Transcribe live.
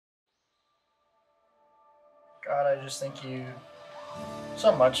God, I just thank you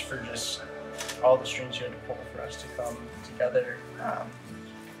so much for just all the strings you had to pull for us to come together,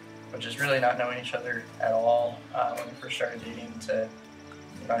 but just really not knowing each other at all when we first started dating. To,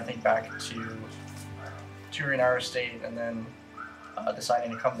 I think back to touring our estate and then deciding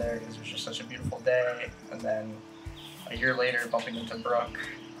to come there because it was just such a beautiful day, and then a year later bumping into Brooke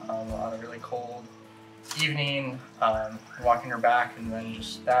on a really cold evening, walking her back, and then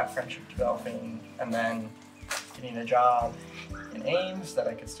just that friendship developing, and then getting a job in Ames that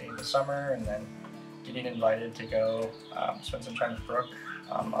I could stay in the summer, and then getting invited to go spend some time with Brooke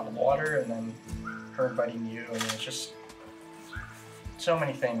on the water, and then her inviting you. I mean, it's just so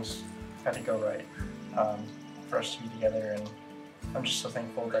many things had to go right for us to be together, and I'm just so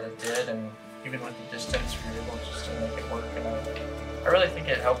thankful that it did. And even with the distance, we were able just to make it work, and I really think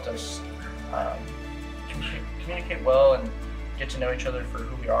it helped us communicate well and get to know each other for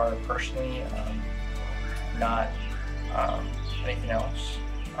who we are personally, not anything else.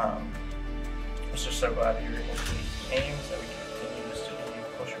 I was just so glad that you were able to meet Ames, that we could continue just to be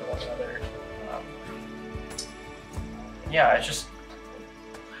closer to one another. Yeah, it's just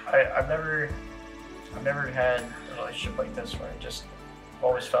I've never had a relationship like this where I just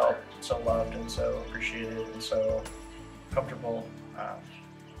always felt so loved and so appreciated and so comfortable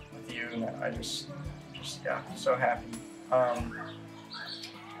with you, and I just yeah, so happy. I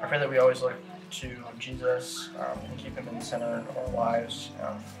pray that we always look to Jesus and keep him in the center of our lives.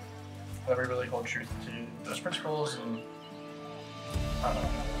 That we really hold truth to those principles, and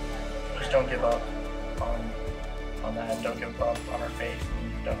just don't give up on that. Don't give up on our faith,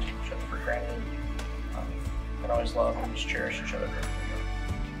 and don't take each other for granted. And always love and just cherish each other.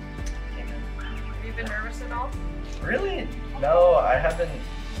 Amen. Have you been nervous at all? Really? No, I haven't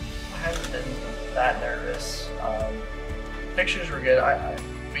been that nervous. Pictures were good.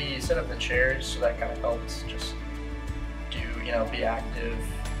 We set up the chairs, so that kind of helped just be active.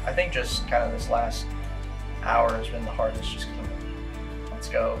 I think just kind of this last hour has been the hardest, just because let's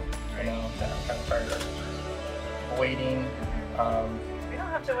go, I'm kind of tired of waiting. We don't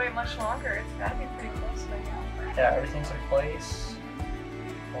have to wait much longer. It's gotta be pretty close by now. Yeah, everything's in place.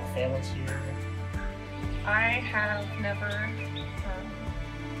 All family's here. I have never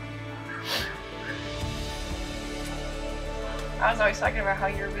I was always talking about how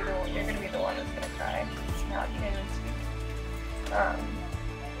you're gonna be the one that's gonna cry. Not can't even speak. I've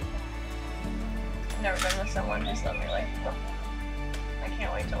never been with someone who's let me like, oh, I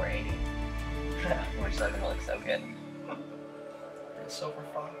can't wait till we're 80. We're still gonna look so good. The silver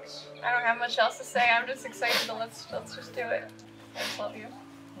fox. I don't have much else to say. I'm just excited to let's just do it. I just love you.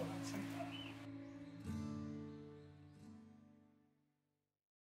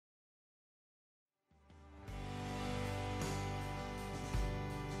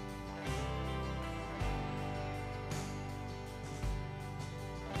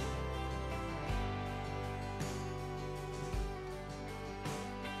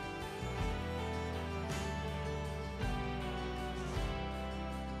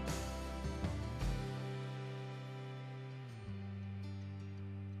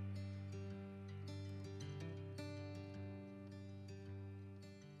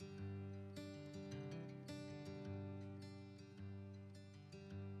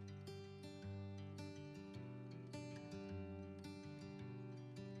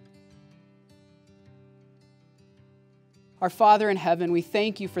 Our Father in heaven, we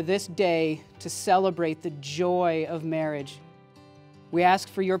thank you for this day to celebrate the joy of marriage. We ask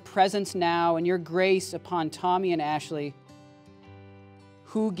for your presence now and your grace upon Tommy and Ashley.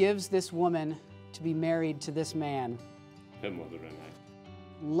 Who gives this woman to be married to this man? Her mother and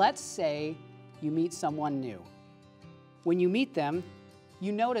I. Let's say you meet someone new. When you meet them,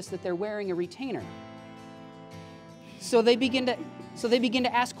 you notice that they're wearing a retainer. So they begin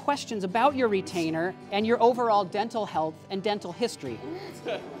to ask questions about your retainer and your overall dental health and dental history.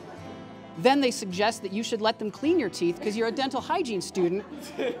 Then they suggest that you should let them clean your teeth because you're a dental hygiene student,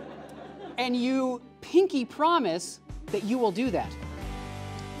 and you pinky promise that you will do that.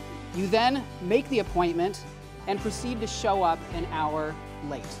 You then make the appointment and proceed to show up an hour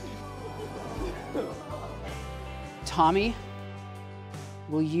late. Tommy,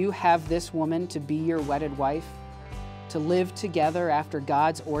 will you have this woman to be your wedded wife? To live together after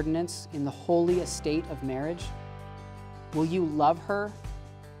God's ordinance in the holy estate of marriage? Will you love her,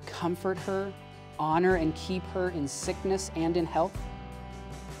 comfort her, honor and keep her in sickness and in health?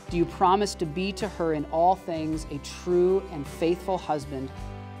 Do you promise to be to her in all things a true and faithful husband,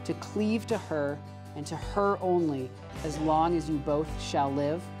 to cleave to her and to her only as long as you both shall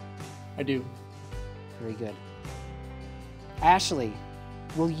live? I do. Very good. Ashley,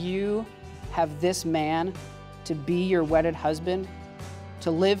 will you have this man to be your wedded husband,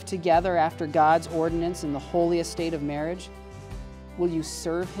 to live together after God's ordinance in the holy estate of marriage? Will you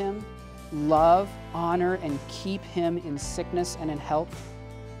serve him, love, honor, and keep him in sickness and in health?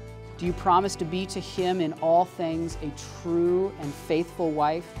 Do you promise to be to him in all things a true and faithful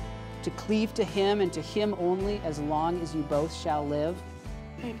wife, to cleave to him and to him only as long as you both shall live?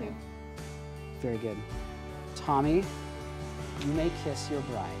 I do. Very good. Tommy, you may kiss your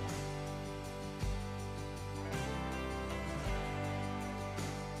bride.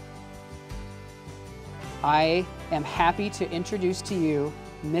 I am happy to introduce to you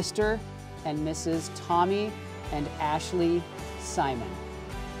Mr. and Mrs. Tommy and Ashley Simon.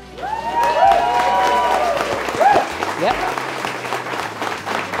 Yep.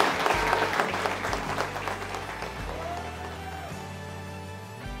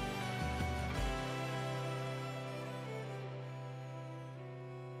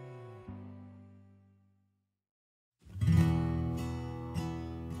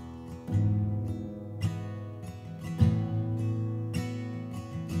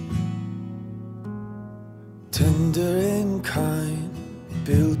 Tender and kind,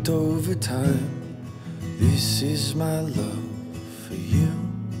 built over time. This is my love for you.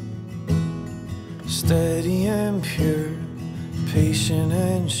 Steady and pure, patient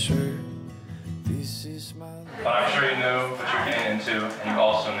and sure. This is my love. But I'm sure you knew what you were getting into, and you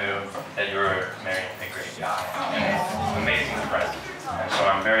also knew that you were marrying a great guy. And it's an amazing present. And so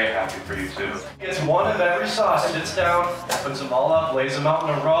I'm very happy for you too. Gets one of every sauce, sits down, puts them all up, lays them out in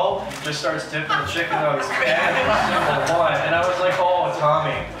a row, just starts dipping the chicken nuggets every single one. And I was like, oh,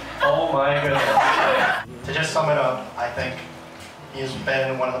 Tommy, oh my goodness. To just sum it up, I think he's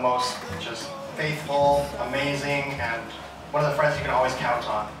been one of the most just faithful, amazing, and one of the friends you can always count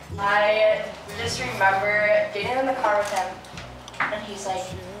on. I just remember getting in the car with him, and he's like,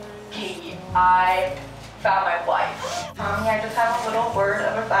 Katie, I found my wife. Tommy, I just have a little word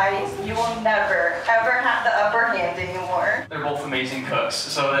of advice. You will never, ever have the upper hand anymore. They're both amazing cooks,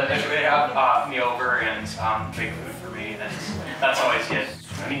 so that if they have me over and make food for me, that's always good.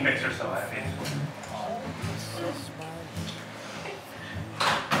 And he makes her so happy.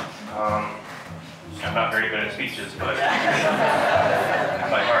 I'm not very good at speeches, but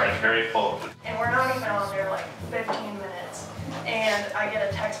my heart is very full. And we're not even on there like 15 minutes. And I get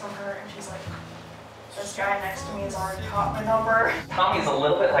a text from her and she's like, this guy next to me has already caught my number. Tommy's a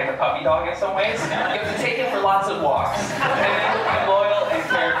little bit like a puppy dog in some ways. You have to take him for lots of walks. And then he'll be loyal and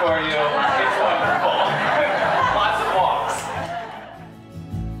care for you. It's wonderful. Lots of walks.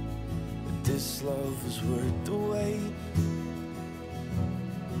 This love was worth the wait.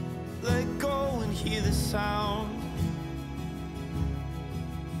 Let go and hear the sound.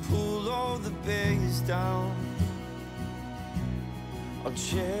 Pull all the barriers down. I'll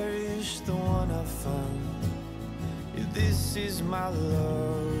cherish the one I found. Yeah, this is my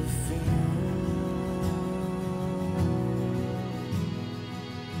love